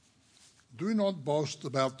Do not boast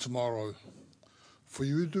about tomorrow, for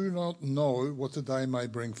you do not know what the day may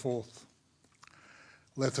bring forth.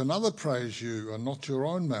 Let another praise you and not your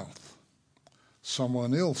own mouth,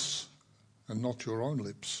 someone else and not your own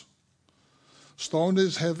lips. Stone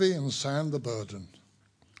is heavy and sand the burden,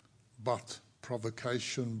 but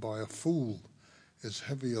provocation by a fool is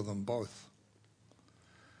heavier than both.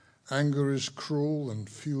 Anger is cruel and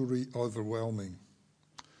fury overwhelming,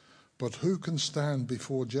 but who can stand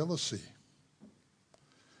before jealousy?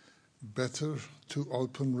 Better to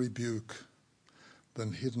open rebuke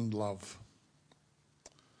than hidden love.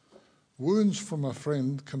 Wounds from a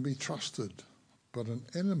friend can be trusted, but an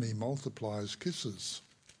enemy multiplies kisses.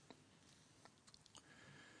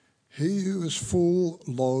 He who is full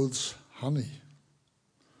loathes honey,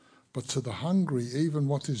 but to the hungry even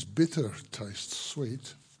what is bitter tastes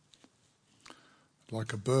sweet.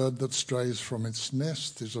 Like a bird that strays from its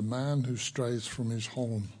nest is a man who strays from his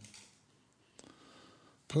home.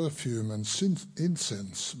 Perfume and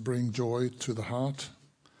incense bring joy to the heart,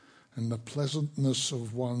 and the pleasantness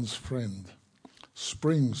of one's friend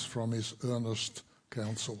springs from his earnest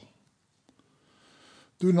counsel.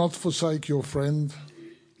 Do not forsake your friend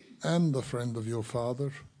and the friend of your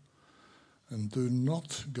father, and do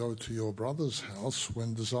not go to your brother's house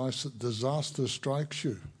when disaster strikes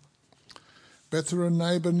you. Better a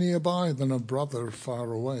neighbour nearby than a brother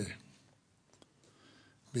far away.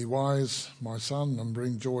 Be wise, my son, and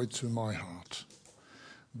bring joy to my heart.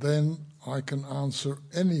 Then I can answer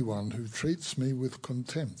anyone who treats me with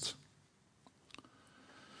contempt.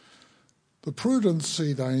 The prudent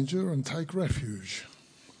see danger and take refuge,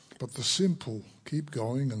 but the simple keep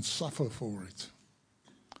going and suffer for it.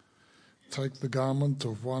 Take the garment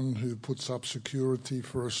of one who puts up security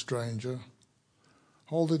for a stranger.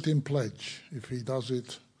 Hold it in pledge if he does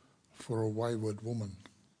it for a wayward woman.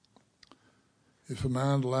 If a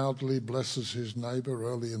man loudly blesses his neighbour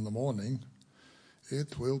early in the morning,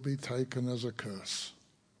 it will be taken as a curse.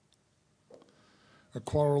 A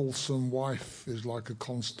quarrelsome wife is like a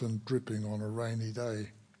constant dripping on a rainy day.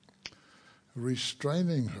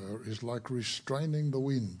 Restraining her is like restraining the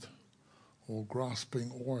wind or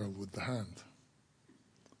grasping oil with the hand.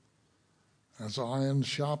 As iron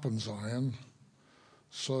sharpens iron,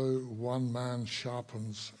 so one man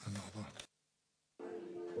sharpens another.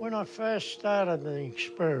 When I first started the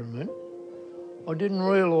experiment, I didn't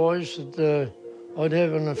realise that I'd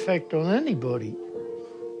have an effect on anybody,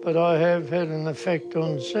 but I have had an effect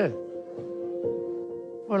on Seth.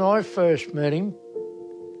 When I first met him,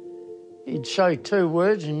 he'd say 2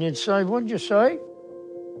 words and you'd say, "What'd you say?"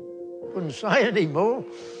 Couldn't say anymore.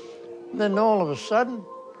 Then all of a sudden,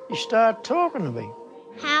 you start talking to me.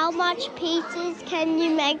 How much pieces can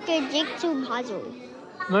you make a jigsaw puzzle?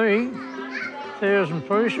 Me? 1,000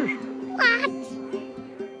 pieces. What?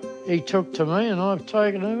 He took to me and I've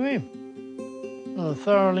taken to him. I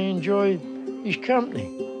thoroughly enjoyed his company.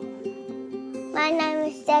 My name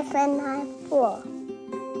is Steph and I'm 4.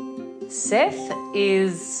 Seth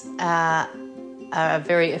is a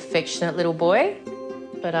very affectionate little boy,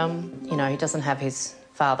 but he doesn't have his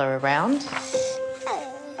father around.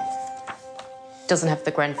 Doesn't have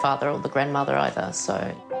the grandfather or the grandmother either, so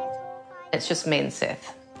it's just me and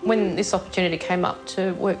Seth. When this opportunity came up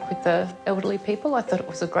to work with the elderly people, I thought it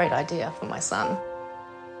was a great idea for my son.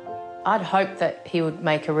 I'd hoped that he would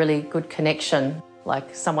make a really good connection,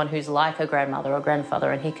 like someone who's like a grandmother or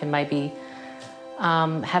grandfather, and he can maybe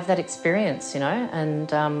have that experience,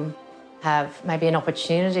 and have maybe an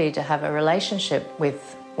opportunity to have a relationship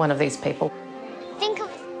with one of these people. Think of...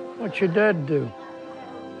 What's your dad do?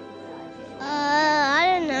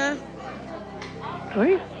 I don't know.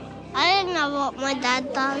 Hey? I don't know what my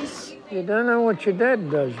dad does. You don't know what your dad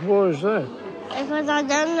does? Why is that? Because I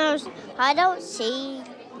don't know. I don't see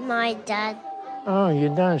my dad. Oh, you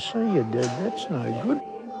don't see your dad. That's no good.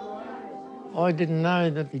 I didn't know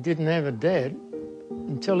that he didn't have a dad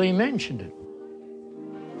until he mentioned it.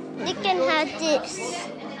 You can have this.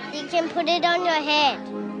 You can put it on your head.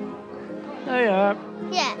 There you are.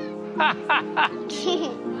 Yeah.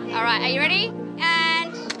 All right, are you ready?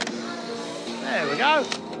 And... There we go.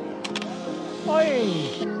 Hey.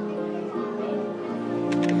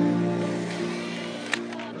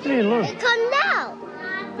 Hey, look. It come down.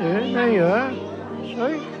 Yeah, there you are.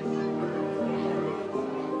 See?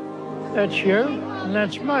 That's you and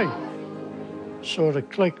that's me. Sort of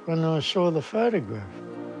clicked when I saw the photograph.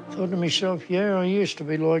 Thought to myself, yeah, I used to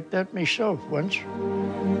be like that myself once.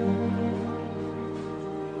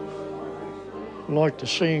 Like to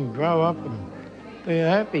see him grow up and be a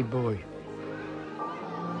happy boy.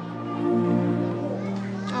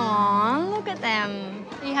 Aw, look at them.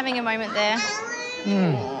 Are you having a moment there?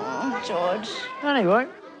 Hmm. George. Anyway,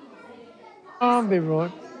 I'll be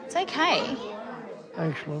right. It's okay.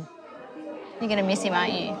 Thanks, love. You're going to miss him,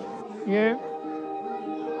 aren't you? Yeah.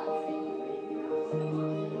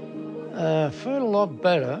 I feel a lot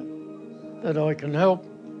better that I can help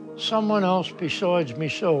someone else besides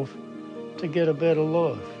myself to get a better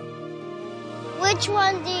life. Which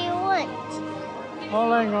one do you want?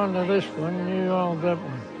 I'll hang on to this one, you hold that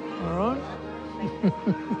one, all right?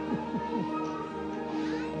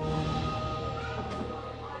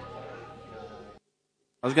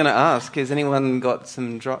 I was going to ask, has anyone got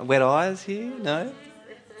some wet eyes here? No?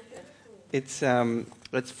 It's from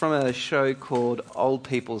a show called Old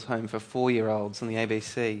People's Home for 4-year-olds on the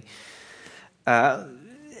ABC.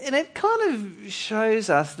 And it kind of shows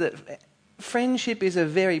us that friendship is a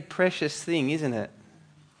very precious thing, isn't it?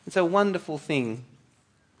 It's a wonderful thing.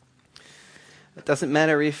 It doesn't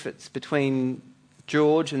matter if it's between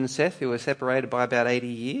George and Seth, who are separated by about 80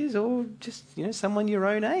 years, or just, someone your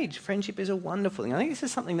own age. Friendship is a wonderful thing. I think this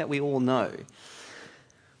is something that we all know.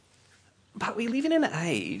 But we live in an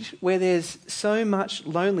age where there's so much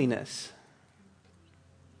loneliness.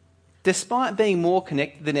 Despite being more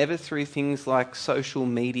connected than ever through things like social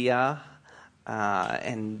media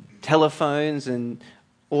and telephones and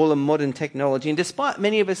all the modern technology, and despite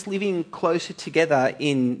many of us living closer together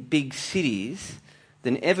in big cities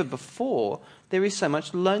than ever before, there is so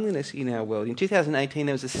much loneliness in our world. In 2018,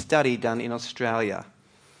 there was a study done in Australia.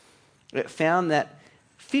 It found that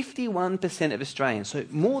 51% of Australians, so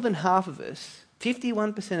more than half of us,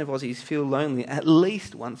 51% of Aussies feel lonely at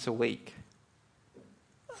least once a week.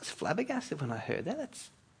 I was flabbergasted when I heard that.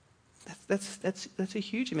 That's a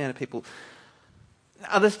huge amount of people.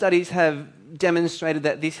 Other studies have demonstrated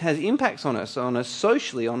that this has impacts on us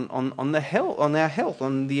socially, on our health,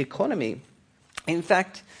 on the economy. In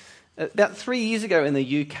fact, about 3 years ago in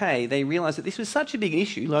the UK, they realised that this was such a big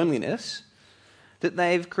issue, loneliness, that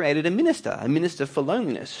they've created a minister for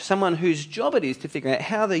loneliness, someone whose job it is to figure out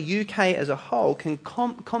how the UK as a whole can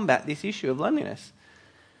combat this issue of loneliness.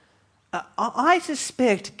 I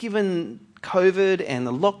suspect, given COVID and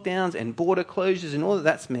the lockdowns and border closures and all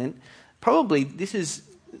that's meant, probably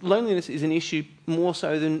loneliness is an issue more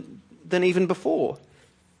so than even before.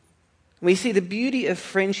 We see the beauty of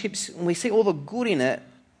friendships and we see all the good in it,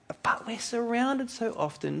 but we're surrounded so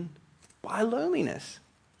often by loneliness.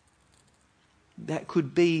 That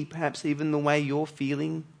could be perhaps even the way you're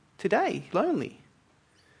feeling today, lonely.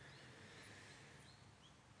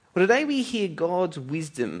 Well, today we hear God's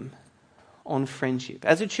wisdom on friendship.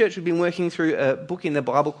 As a church, we've been working through a book in the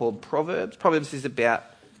Bible called Proverbs. Proverbs is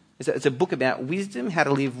it's a book about wisdom, how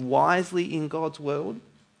to live wisely in God's world.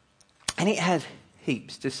 And it has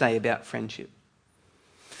heaps to say about friendship.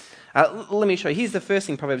 Let me show you. Here's the first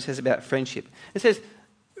thing Proverbs says about friendship. It says,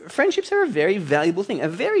 friendships are a very valuable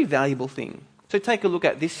thing. So take a look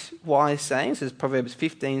at this wise saying. This is Proverbs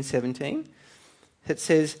 15:17. It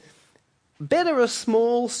says, better a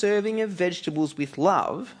small serving of vegetables with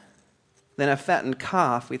love than a fattened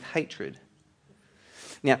calf with hatred.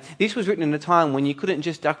 Now, this was written in a time when you couldn't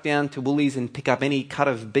just duck down to Woolies and pick up any cut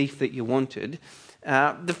of beef that you wanted.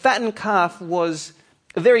 The fattened calf was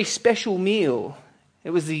a very special meal.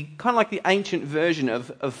 It was kind of like the ancient version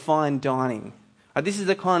of fine dining. This is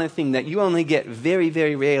the kind of thing that you only get very,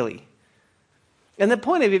 very rarely. And the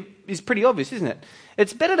point of it is pretty obvious, isn't it?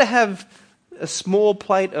 It's better to have a small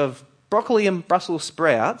plate of broccoli and Brussels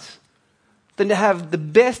sprouts than to have the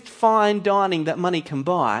best fine dining that money can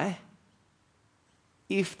buy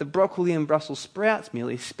if the broccoli and Brussels sprouts meal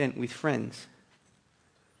is spent with friends.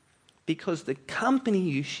 Because the company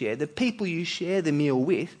you share, the people you share the meal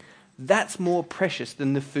with, that's more precious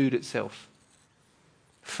than the food itself.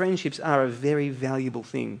 Friendships are a very valuable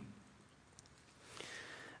thing.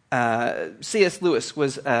 C.S. Lewis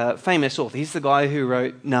was a famous author. He's the guy who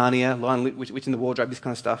wrote Narnia, Lion, Witch in the Wardrobe, this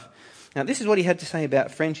kind of stuff. Now, this is what he had to say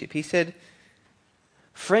about friendship. He said,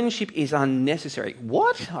 friendship is unnecessary.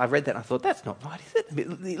 What? I read that and I thought, that's not right, is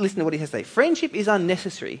it? Listen to what he has to say. Friendship is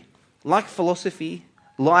unnecessary. Like philosophy,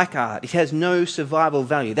 like art, it has no survival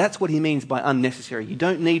value. That's what he means by unnecessary. You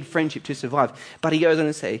don't need friendship to survive. But he goes on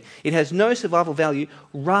to say, it has no survival value.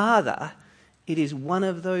 Rather, it is one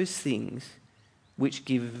of those things which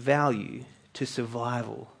give value to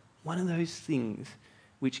survival. One of those things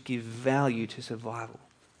which give value to survival.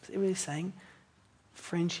 So he was saying,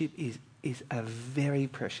 friendship is a very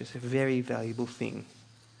precious, a very valuable thing.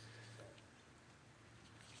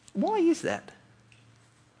 Why is that?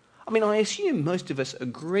 I mean, I assume most of us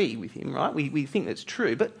agree with him, right? We think that's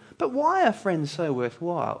true, but why are friends so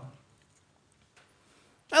worthwhile?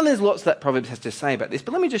 And there's lots that Proverbs has to say about this,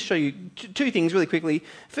 but let me just show you two things really quickly.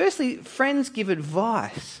 Firstly, friends give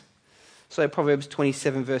advice. So Proverbs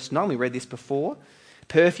 27 verse 9, we read this before.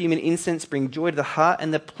 Perfume and incense bring joy to the heart,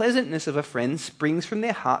 and the pleasantness of a friend springs from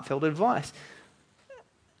their heartfelt advice.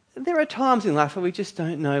 There are times in life where we just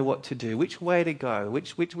don't know what to do, which way to go,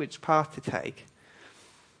 which path to take.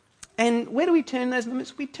 And where do we turn in those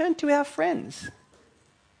moments? We turn to our friends.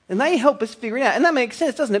 And they help us figure it out. And that makes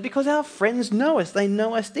sense, doesn't it? Because our friends know us. They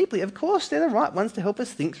know us deeply. Of course, they're the right ones to help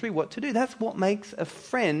us think through what to do. That's what makes a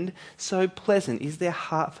friend so pleasant, is their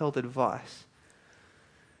heartfelt advice.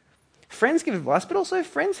 Friends give advice, but also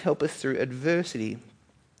friends help us through adversity.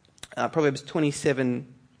 Proverbs 27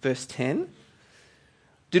 verse 10.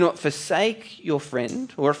 Do not forsake your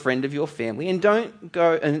friend or a friend of your family, and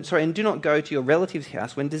do not go to your relative's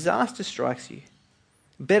house when disaster strikes you.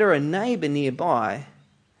 Better a neighbour nearby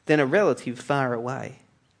than a relative far away.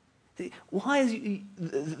 Why is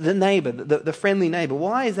the neighbour, the friendly neighbour,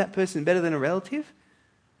 why is that person better than a relative?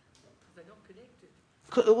 Because they're not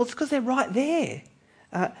connected. Well, it's because they're right there.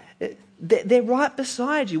 They're right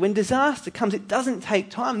beside you. When disaster comes, it doesn't take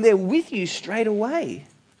time. They're with you straight away.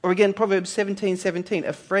 Or again, Proverbs 17:17,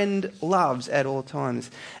 a friend loves at all times.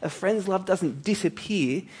 A friend's love doesn't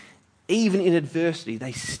disappear even in adversity.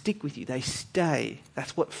 They stick with you. They stay.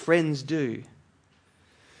 That's what friends do.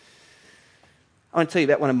 I want to tell you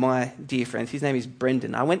about one of my dear friends. His name is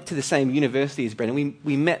Brendan. I went to the same university as Brendan.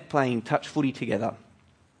 We met playing touch footy together.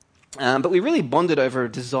 But we really bonded over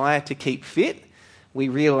a desire to keep fit. We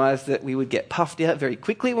realised that we would get puffed out very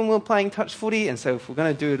quickly when we were playing touch footy, and so if we're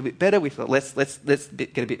going to do it a bit better, we thought let's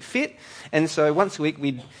get a bit fit. And so once a week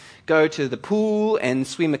we'd go to the pool and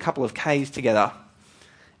swim a couple of Ks together,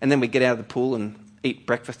 and then we'd get out of the pool and eat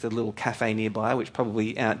breakfast at a little cafe nearby, which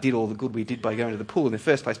probably outdid all the good we did by going to the pool in the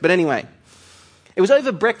first place. But anyway, it was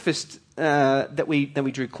over breakfast that we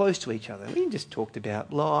drew close to each other. We just talked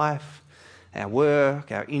about life, our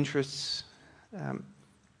work, our interests.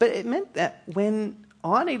 But it meant that when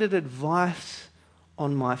I needed advice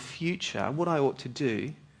on my future, what I ought to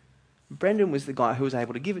do, Brendan was the guy who was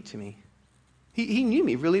able to give it to me. He knew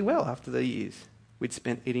me really well after the years we'd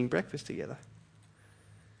spent eating breakfast together.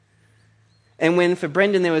 And when for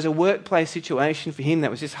Brendan there was a workplace situation for him that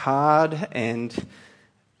was just hard and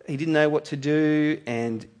he didn't know what to do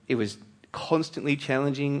and it was constantly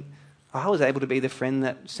challenging, I was able to be the friend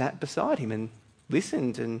that sat beside him and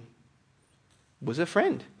listened and was a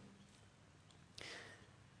friend.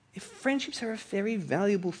 If friendships are a very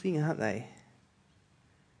valuable thing, aren't they?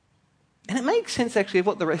 And it makes sense actually of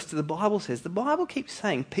what the rest of the Bible says. The Bible keeps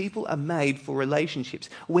saying people are made for relationships.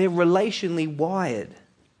 We're relationally wired.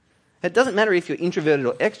 It doesn't matter if you're introverted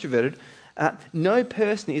or extroverted. No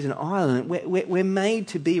person is an island. We're made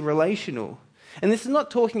to be relational. And this is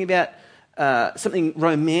not talking about something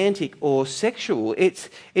romantic or sexual.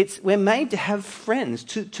 We're made to have friends,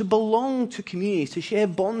 to belong to communities, to share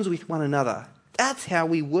bonds with one another. That's how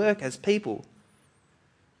we work as people.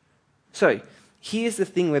 So, here's the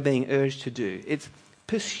thing we're being urged to do. It's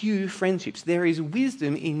pursue friendships. There is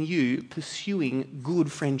wisdom in you pursuing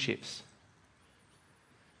good friendships.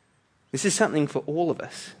 This is something for all of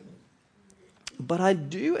us. But I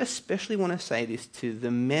do especially want to say this to the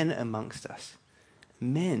men amongst us.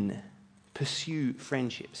 Men, pursue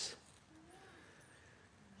friendships.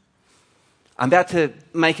 I'm about to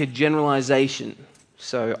make a generalisation.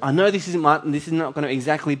 So I know this is not going to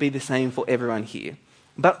exactly be the same for everyone here.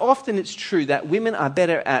 But often it's true that women are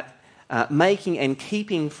better at making and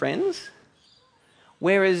keeping friends,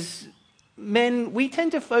 whereas men, we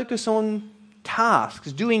tend to focus on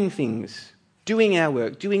tasks, doing things, doing our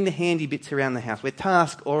work, doing the handy bits around the house. We're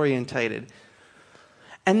task orientated.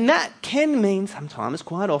 And that can mean sometimes,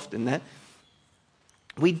 quite often, that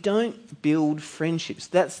we don't build friendships.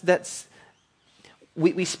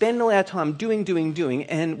 We spend all our time doing,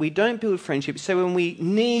 and we don't build friendships. So when we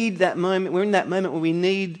need that moment, we're in that moment where we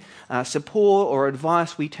need support or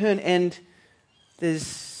advice, we turn, and there's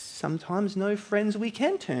sometimes no friends we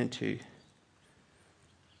can turn to.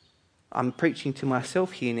 I'm preaching to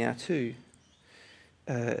myself here now too.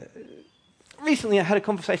 Recently I had a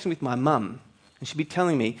conversation with my mum, and she'd be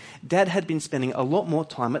telling me Dad had been spending a lot more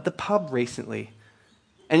time at the pub recently.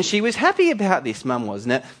 And she was happy about this, Mum was.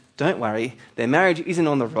 Now, don't worry, their marriage isn't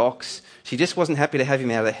on the rocks. She just wasn't happy to have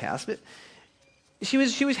him out of the house. But she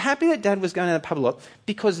was happy that Dad was going to the pub a lot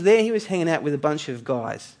because there he was hanging out with a bunch of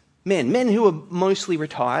guys. Men who were mostly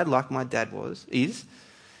retired, like my dad is.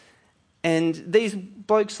 And these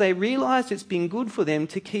blokes, they realised it's been good for them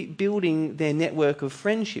to keep building their network of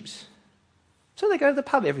friendships. So they go to the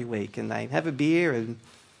pub every week and they have a beer and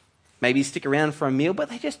maybe stick around for a meal, but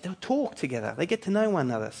they'll talk together. They get to know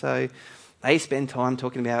one another. So they spend time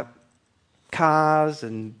talking about cars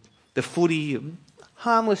and the footy,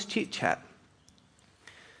 harmless chit-chat.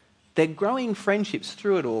 They're growing friendships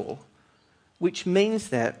through it all, which means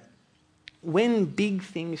that when big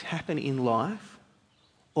things happen in life,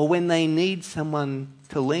 or when they need someone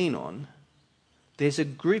to lean on, there's a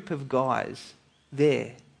group of guys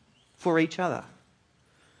there for each other.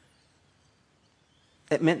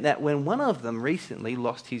 It meant that when one of them recently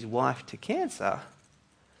lost his wife to cancer,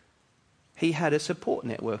 he had a support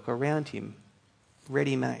network around him,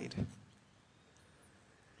 ready-made.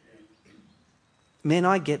 Men,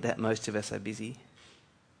 I get that most of us are busy.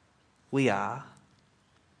 We are.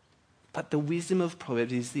 But the wisdom of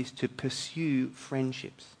Proverbs is this: to pursue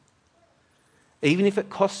friendships. Even if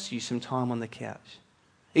it costs you some time on the couch.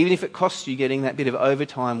 Even if it costs you getting that bit of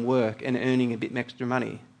overtime work and earning a bit extra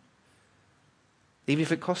money. Even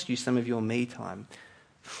if it costs you some of your me time.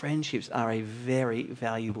 Friendships are a very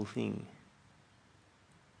valuable thing.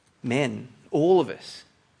 Men, all of us,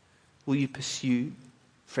 will you pursue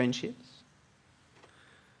friendships?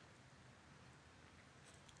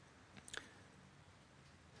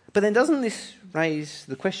 But then doesn't this raise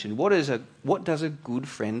the question, what does a good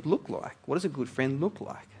friend look like? What does a good friend look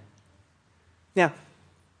like? Now,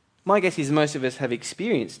 my guess is most of us have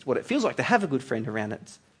experienced what it feels like to have a good friend around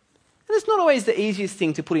us. And it's not always the easiest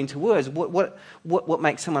thing to put into words. What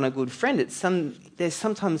makes someone a good friend? There's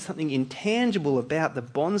sometimes something intangible about the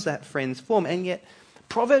bonds that friends form, and yet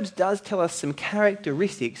Proverbs does tell us some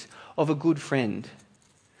characteristics of a good friend.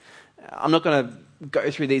 I'm not going to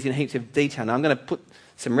go through these in heaps of detail now. I'm going to put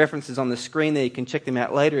some references on the screen there. You can check them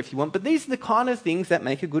out later if you want. But these are the kind of things that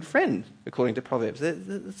make a good friend, according to Proverbs. They're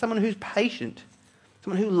someone who's patient,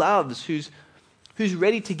 someone who loves, who's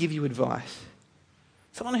ready to give you advice,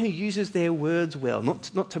 someone who uses their words well,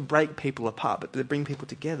 not to break people apart, but to bring people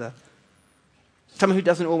together. Someone who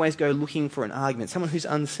doesn't always go looking for an argument, someone who's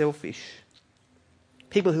unselfish.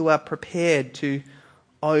 People who are prepared to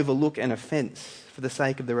overlook an offence for the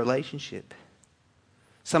sake of the relationship.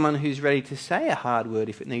 Someone who's ready to say a hard word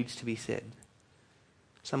if it needs to be said.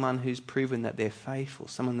 Someone who's proven that they're faithful.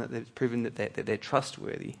 Someone that's proven that they're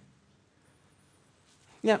trustworthy.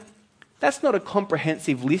 Now, that's not a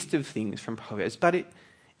comprehensive list of things from Proverbs, but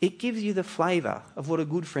it gives you the flavour of what a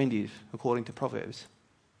good friend is, according to Proverbs.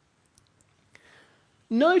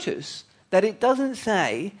 Notice that it doesn't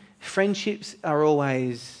say friendships are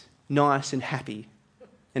always nice and happy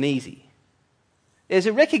and easy. There's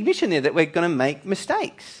a recognition there that we're going to make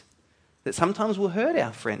mistakes, that sometimes we'll hurt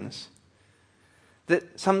our friends,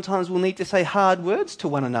 that sometimes we'll need to say hard words to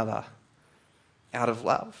one another out of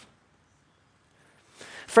love.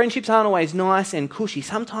 Friendships aren't always nice and cushy.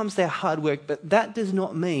 Sometimes they're hard work, but that does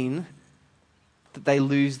not mean that they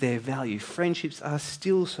lose their value. Friendships are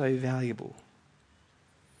still so valuable.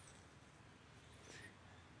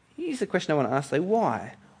 Here's the question I want to ask though: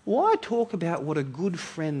 why? Why talk about what a good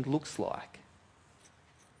friend looks like?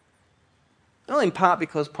 Well, in part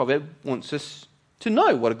because Proverbs wants us to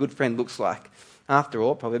know what a good friend looks like. After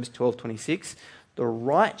all, Proverbs 12:26, the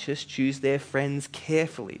righteous choose their friends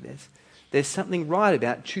carefully. There's something right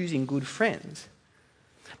about choosing good friends.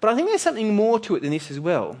 But I think there's something more to it than this as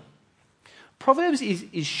well. Proverbs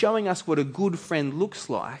is showing us what a good friend looks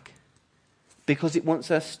like because it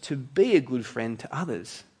wants us to be a good friend to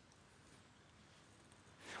others.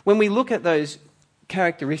 When we look at those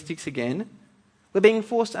characteristics again, we're being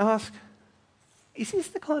forced to ask, is this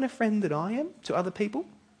the kind of friend that I am to other people?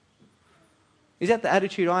 Is that the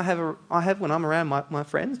attitude I have when I'm around my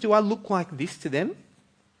friends? Do I look like this to them?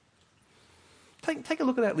 Take a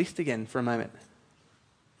look at that list again for a moment.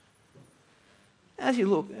 As you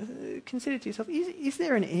look, consider to yourself, is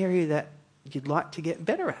there an area that you'd like to get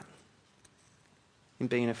better at in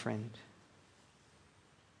being a friend?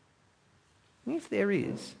 And if there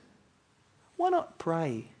is, why not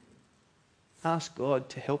pray? Ask God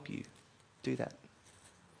to help you do that.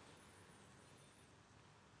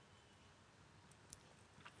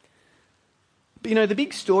 But the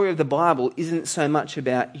big story of the Bible isn't so much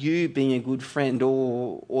about you being a good friend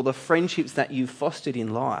or the friendships that you've fostered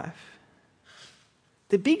in life.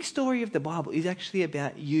 The big story of the Bible is actually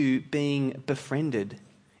about you being befriended.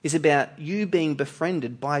 It's about you being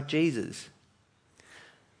befriended by Jesus.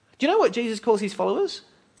 Do you know what Jesus calls his followers?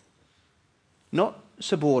 Not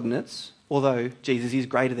subordinates, although Jesus is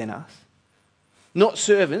greater than us. Not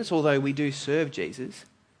servants, although we do serve Jesus.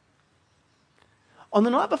 On the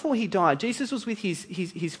night before he died, Jesus was with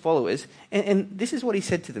his followers, and this is what he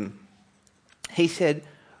said to them. He said,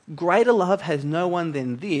 "Greater love has no one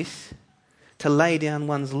than this, to lay down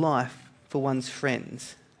one's life for one's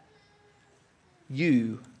friends.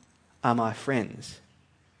 You are my friends,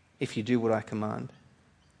 if you do what I command.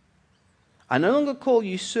 I no longer call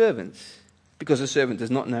you servants, because a servant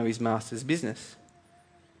does not know his master's business.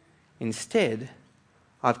 Instead,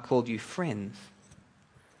 I've called you friends,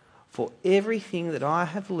 for everything that I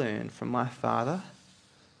have learned from my Father,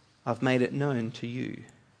 I've made it known to you.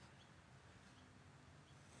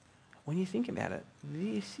 When you think about it,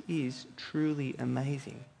 this is truly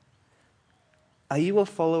amazing. Are you a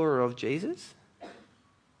follower of Jesus?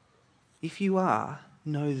 If you are,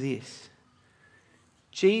 know this.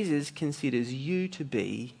 Jesus considers you to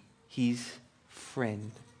be his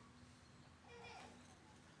friend.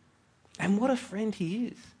 And what a friend he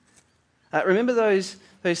is. Remember those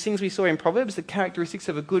things we saw in Proverbs, the characteristics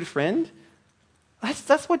of a good friend?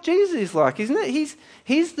 That's what Jesus is like, isn't it?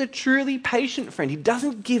 He's the truly patient friend. He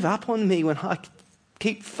doesn't give up on me when I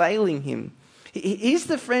keep failing him. He's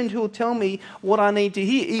the friend who will tell me what I need to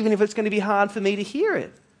hear, even if it's going to be hard for me to hear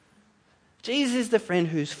it. Jesus is the friend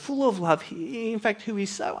who's full of love, in fact, who is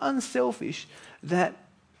so unselfish that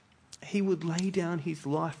he would lay down his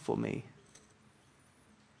life for me.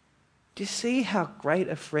 Do you see how great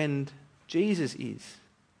a friend Jesus is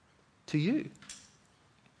to you?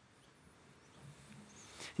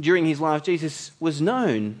 During his life, Jesus was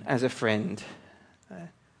known as a friend.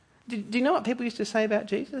 Do you know what people used to say about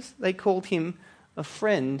Jesus? They called him a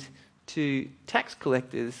friend to tax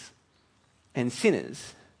collectors and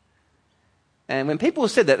sinners. And when people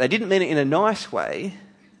said that, they didn't mean it in a nice way,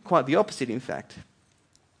 quite the opposite, in fact.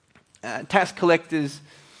 Tax collectors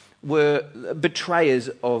were betrayers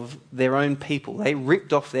of their own people. They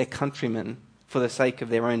ripped off their countrymen for the sake of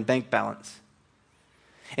their own bank balance.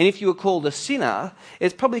 And if you were called a sinner,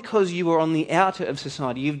 it's probably because you were on the outer of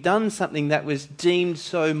society. You've done something that was deemed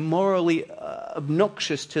so morally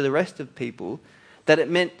obnoxious to the rest of people that it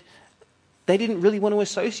meant they didn't really want to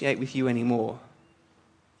associate with you anymore.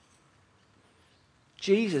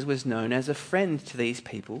 Jesus was known as a friend to these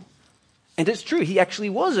people. And it's true, he actually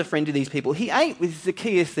was a friend to these people. He ate with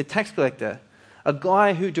Zacchaeus, the tax collector, a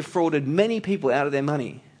guy who defrauded many people out of their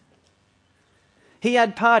money. He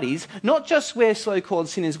had parties, not just where so-called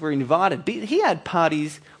sinners were invited, but he had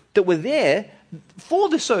parties that were there for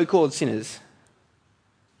the so-called sinners.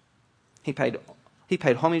 He paid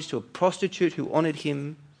homage to a prostitute who honoured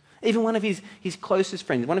him. Even one of his closest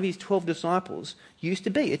friends, one of his 12 disciples, used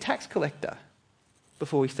to be a tax collector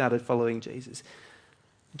before he started following Jesus.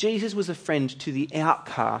 Jesus was a friend to the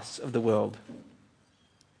outcasts of the world.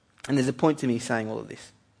 And there's a point to me saying all of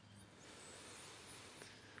this.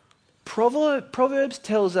 Proverbs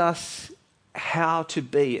tells us how to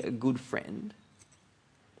be a good friend.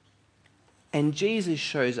 And Jesus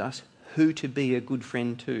shows us who to be a good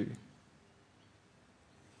friend to.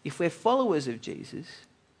 If we're followers of Jesus,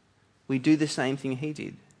 we do the same thing he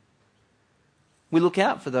did. We look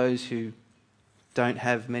out for those who don't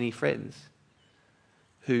have many friends,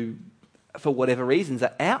 who, for whatever reasons,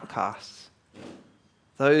 are outcasts,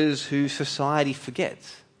 those who society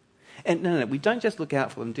forgets. And no, we don't just look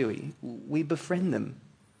out for them, do we? We befriend them,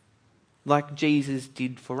 like Jesus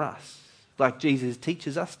did for us, like Jesus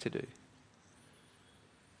teaches us to do.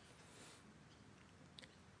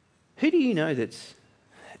 Who do you know that's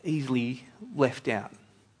easily left out,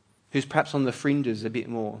 who's perhaps on the fringes a bit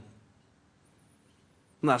more?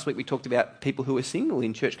 Last week we talked about people who are single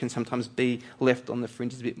in church can sometimes be left on the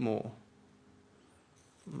fringes a bit more.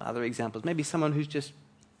 Other examples, maybe someone who's just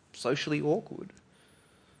socially awkward.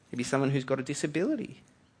 Maybe someone who's got a disability.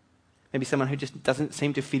 Maybe someone who just doesn't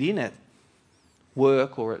seem to fit in at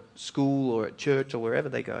work or at school or at church or wherever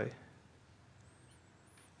they go.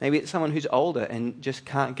 Maybe it's someone who's older and just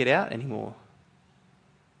can't get out anymore.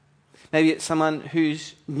 Maybe it's someone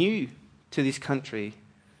who's new to this country,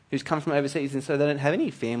 who's come from overseas and so they don't have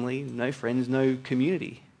any family, no friends, no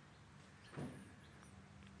community.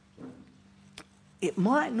 It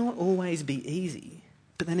might not always be easy.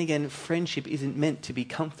 But then again, friendship isn't meant to be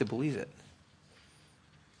comfortable, is it?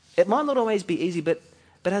 It might not always be easy, but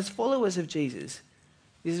as followers of Jesus,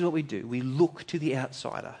 this is what we do. We look to the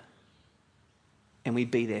outsider and we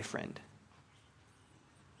be their friend.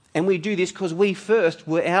 And we do this because we first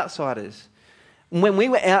were outsiders. When we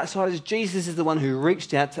were outsiders, Jesus is the one who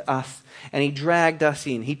reached out to us and he dragged us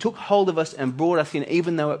in. He took hold of us and brought us in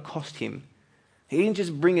even though it cost him. He didn't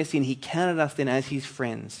just bring us in, he counted us then as his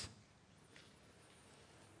friends.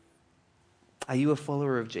 Are you a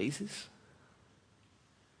follower of Jesus?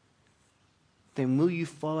 Then will you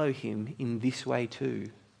follow him in this way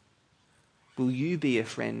too? Will you be a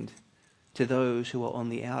friend to those who are on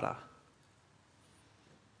the outer?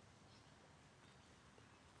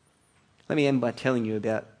 Let me end by telling you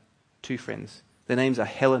about two friends. Their names are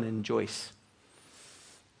Helen and Joyce.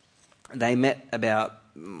 They met about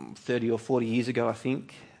 30 or 40 years ago, I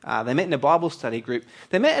think. They met in a Bible study group.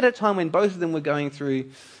 They met at a time when both of them were going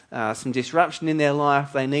through some disruption in their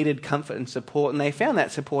life. They needed comfort and support, and they found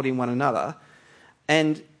that support in one another.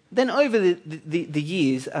 And then over the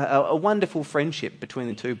years, a wonderful friendship between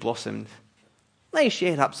the two blossomed. They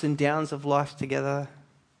shared ups and downs of life together.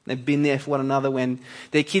 They've been there for one another when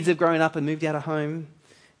their kids have grown up and moved out of home.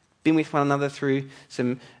 Been with one another through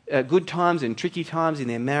some good times and tricky times in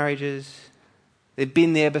their marriages. They've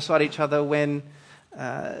been there beside each other when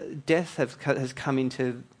death has come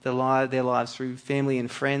into their lives through family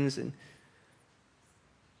and friends. And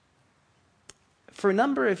for a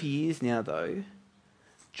number of years now, though,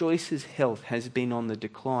 Joyce's health has been on the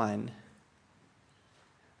decline.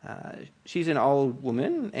 She's an old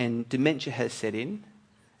woman and dementia has set in,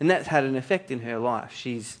 and that's had an effect in her life.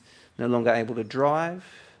 She's no longer able to drive.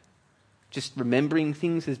 Just remembering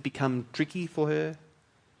things has become tricky for her.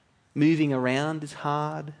 Moving around is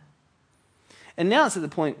hard. And now it's at the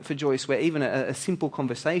point for Joyce where even a simple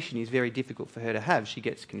conversation is very difficult for her to have. She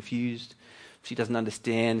gets confused. She doesn't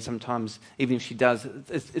understand. Sometimes, even if she does,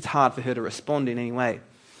 it's hard for her to respond in any way.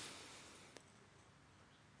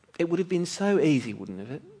 It would have been so easy, wouldn't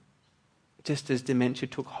it? Just as dementia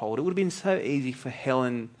took hold, it would have been so easy for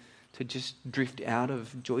Helen to just drift out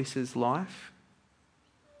of Joyce's life.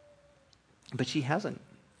 But she hasn't.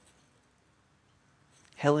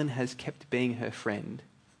 Helen has kept being her friend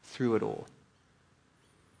through it all.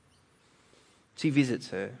 She visits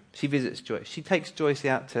her. She visits Joyce. She takes Joyce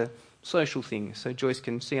out to social things so Joyce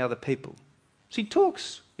can see other people. She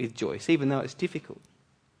talks with Joyce even though it's difficult.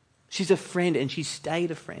 She's a friend and she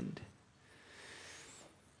stayed a friend.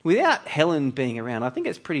 Without Helen being around, I think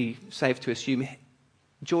it's pretty safe to assume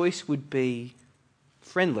Joyce would be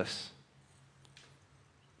friendless.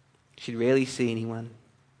 She'd rarely see anyone.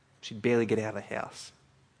 She'd barely get out of the house.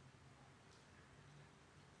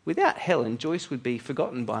 Without Helen, Joyce would be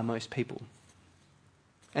forgotten by most people.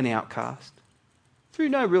 An outcast. Through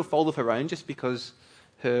no real fault of her own, just because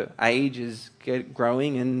her age is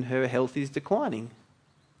growing and her health is declining.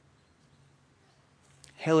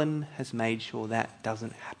 Helen has made sure that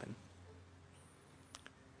doesn't happen.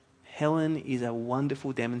 Helen is a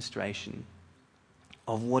wonderful demonstration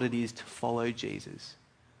of what it is to follow Jesus,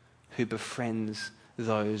 who befriends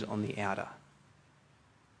those on the outer.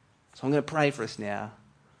 So I'm going to pray for us now,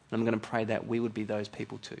 and I'm going to pray that we would be those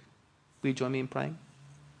people too. Will you join me in praying?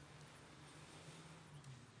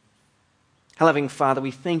 Loving Father,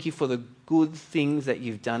 we thank you for the good things that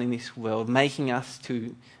you've done in this world, making us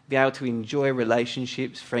to be able to enjoy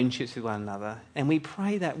relationships, friendships with one another. And we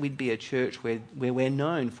pray that we'd be a church where we're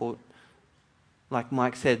known for, like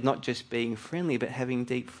Mike said, not just being friendly, but having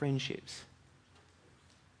deep friendships.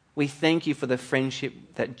 We thank you for the friendship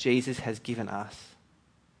that Jesus has given us.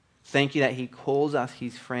 Thank you that he calls us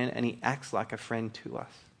his friend and he acts like a friend to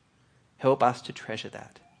us. Help us to treasure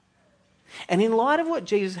that. And in light of what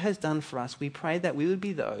Jesus has done for us, we pray that we would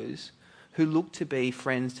be those who look to be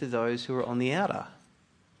friends to those who are on the outer.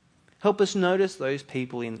 Help us notice those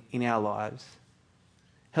people in our lives.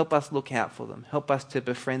 Help us look out for them. Help us to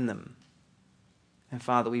befriend them. And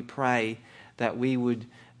Father, we pray that we would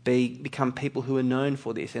become people who are known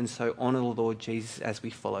for this and so honour the Lord Jesus as we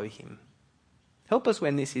follow him. Help us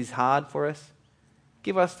when this is hard for us.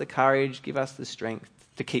 Give us the courage, give us the strength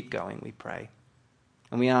to keep going, we pray.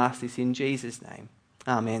 And we ask this in Jesus' name.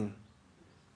 Amen.